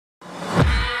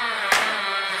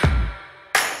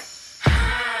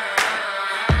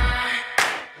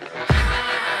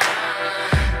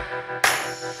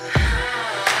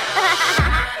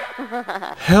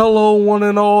Hello one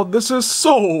and all, this is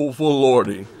Soulful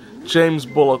Lordy, James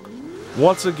Bullock,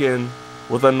 once again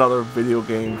with another video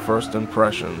game first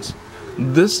impressions.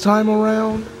 This time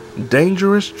around,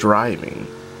 Dangerous Driving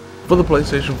for the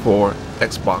PlayStation 4,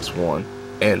 Xbox One,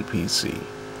 and PC.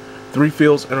 Three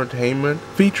Fields Entertainment,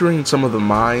 featuring some of the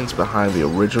minds behind the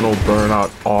original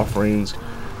Burnout offerings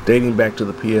dating back to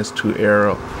the PS2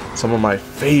 era, some of my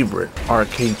favorite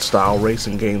arcade-style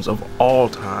racing games of all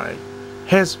time,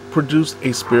 has produced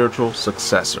a spiritual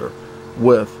successor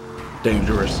with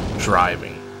Dangerous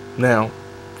Driving. Now,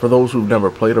 for those who've never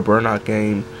played a Burnout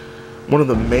game, one of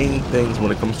the main things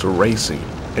when it comes to racing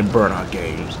in Burnout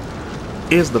games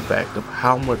is the fact of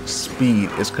how much speed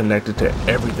is connected to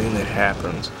everything that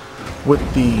happens, with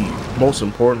the, most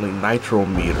importantly, nitro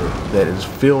meter that is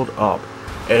filled up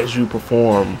as you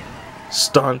perform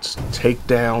stunts,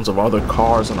 takedowns of other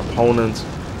cars and opponents,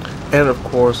 and of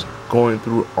course going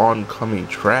through oncoming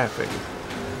traffic.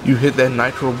 You hit that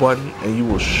nitro button and you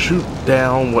will shoot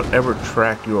down whatever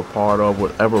track you're a part of,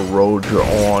 whatever road you're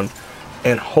on,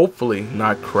 and hopefully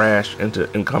not crash into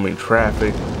incoming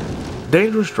traffic.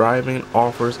 Dangerous Driving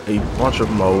offers a bunch of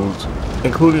modes,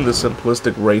 including the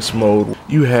simplistic race mode.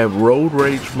 You have Road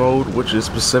Rage mode, which is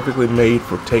specifically made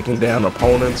for taking down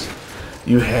opponents.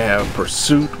 You have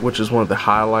Pursuit, which is one of the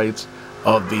highlights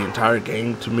of the entire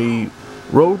game to me.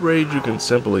 Road Rage, you can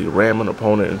simply ram an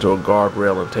opponent into a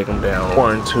guardrail and take them down,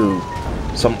 or into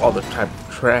some other type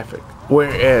of traffic.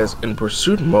 Whereas in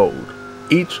Pursuit mode,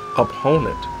 each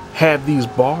opponent have these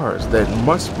bars that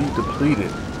must be depleted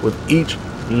with each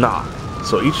knock.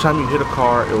 So each time you hit a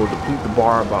car, it will deplete the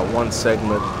bar by one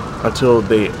segment until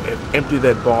they empty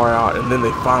that bar out, and then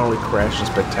they finally crash in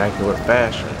spectacular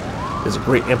fashion. It's a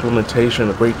great implementation,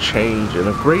 a great change, and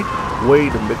a great way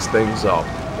to mix things up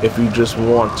if you just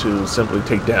want to simply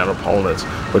take down opponents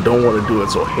but don't want to do it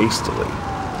so hastily.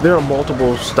 There are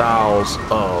multiple styles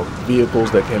of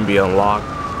vehicles that can be unlocked,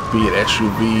 be it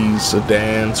SUVs,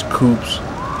 sedans, coupes,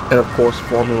 and of course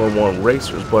Formula One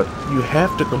racers, but you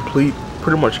have to complete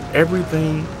pretty much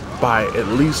everything by at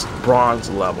least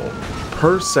bronze level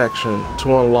per section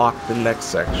to unlock the next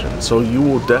section. So you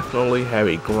will definitely have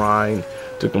a grind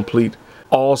to complete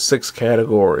all 6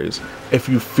 categories if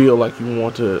you feel like you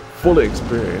want to fully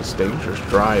experience Dangerous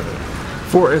Driving.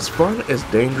 For as fun as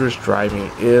Dangerous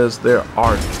Driving is, there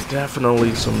are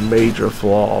definitely some major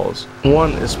flaws,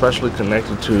 one especially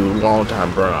connected to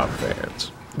longtime Burnout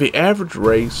fans. The average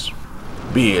race,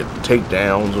 be it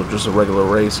takedowns or just a regular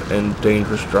race in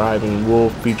Dangerous Driving, will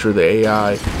feature the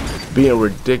AI being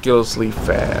ridiculously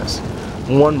fast.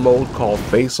 One mode called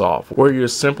Face Off, where you're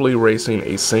simply racing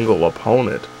a single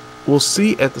opponent, we'll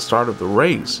see at the start of the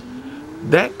race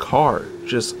that car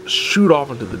just shoot off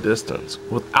into the distance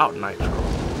without nitro,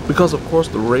 because of course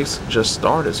the race just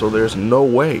started, so there's no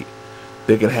way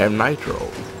they can have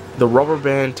nitro. The rubber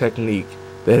band technique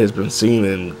that has been seen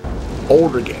in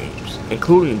older games,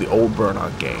 including the old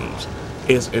Burnout games,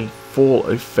 is in full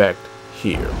effect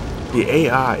here. The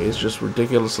AI is just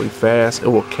ridiculously fast. It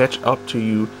will catch up to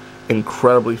you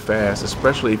incredibly fast,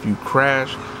 especially if you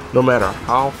crash, no matter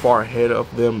how far ahead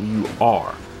of them you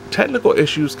are. Technical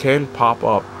issues can pop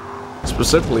up,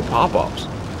 specifically pop-ups,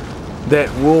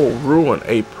 that will ruin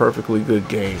a perfectly good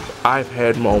game. I've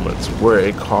had moments where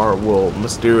a car will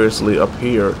mysteriously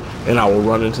appear and I will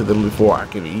run into them before I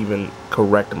can even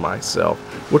correct myself,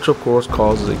 which of course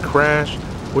causes a crash,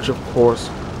 which of course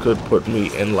could put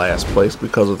me in last place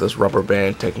because of this rubber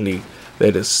band technique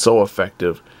that is so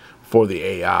effective for the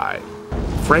AI.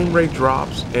 Frame rate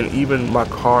drops and even my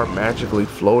car magically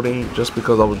floating just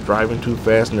because I was driving too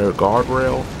fast near a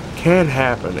guardrail can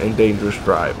happen in Dangerous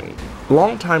Driving.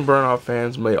 Longtime Burnout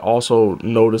fans may also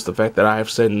notice the fact that I have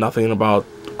said nothing about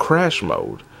Crash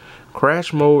mode.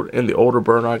 Crash mode in the older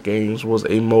Burnout games was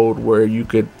a mode where you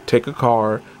could take a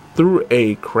car through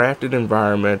a crafted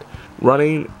environment,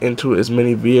 running into as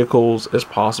many vehicles as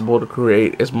possible to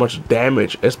create as much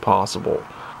damage as possible.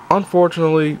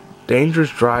 Unfortunately, Dangerous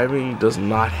Driving does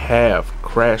not have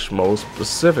Crash mode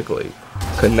specifically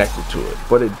connected to it,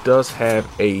 but it does have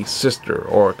a sister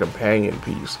or a companion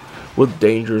piece with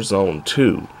Danger Zone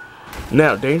 2.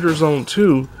 Now, Danger Zone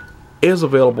 2 is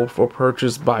available for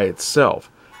purchase by itself,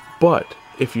 but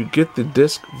if you get the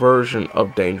disc version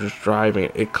of Dangerous Driving,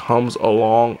 it comes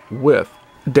along with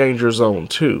Danger Zone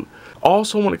 2.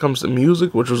 Also, when it comes to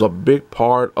music, which was a big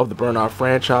part of the Burnout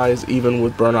franchise, even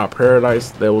with Burnout Paradise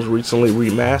that was recently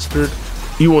remastered,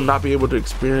 you will not be able to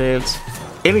experience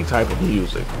any type of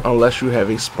music unless you have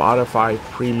a Spotify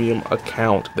premium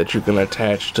account that you can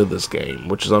attach to this game,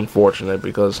 which is unfortunate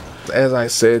because, as I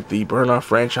said, the Burnout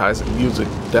franchise and music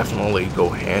definitely go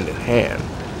hand in hand.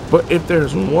 But if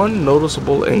there's one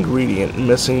noticeable ingredient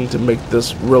missing to make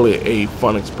this really a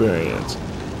fun experience,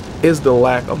 is the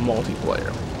lack of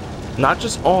multiplayer. Not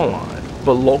just online,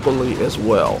 but locally as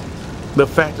well. The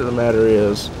fact of the matter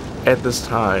is, at this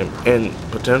time, and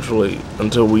potentially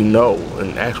until we know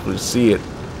and actually see it,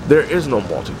 there is no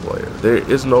multiplayer. There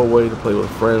is no way to play with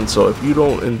friends. So if you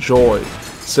don't enjoy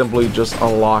simply just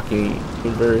unlocking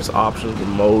various options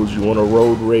and modes, you want to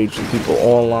road rage with people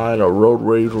online or road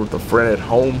rage with a friend at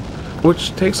home,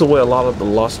 which takes away a lot of the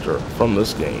luster from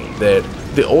this game that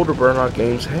the older Burnout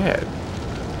games had.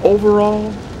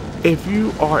 Overall, if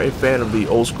you are a fan of the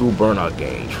old school Burnout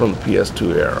games from the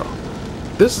PS2 era,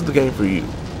 this is the game for you,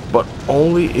 but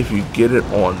only if you get it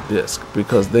on disc,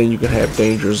 because then you can have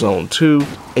Danger Zone 2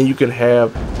 and you can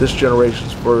have this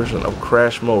generation's version of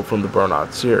Crash Mode from the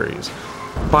Burnout series.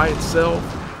 By itself,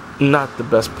 not the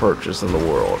best purchase in the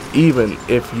world, even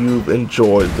if you've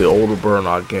enjoyed the older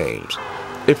Burnout games.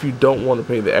 If you don't want to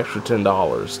pay the extra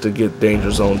 $10 to get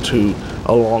Danger Zone 2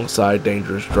 alongside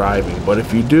Dangerous Driving, but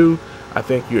if you do, I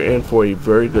think you're in for a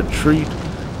very good treat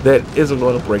that isn't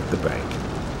going to break the bank.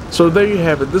 So there you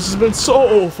have it. This has been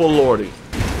Soulful Lordy,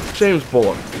 James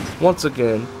Bullock, once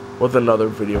again with another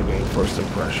video game first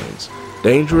impressions.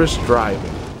 Dangerous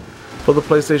Driving for the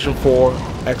PlayStation 4,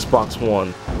 Xbox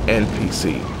One, and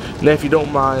PC. Now if you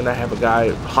don't mind, I have a guy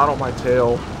hot on my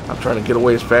tail. I'm trying to get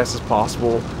away as fast as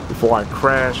possible before I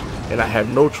crash, and I have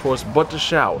no choice but to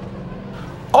shout,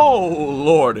 "Oh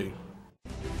Lordy!"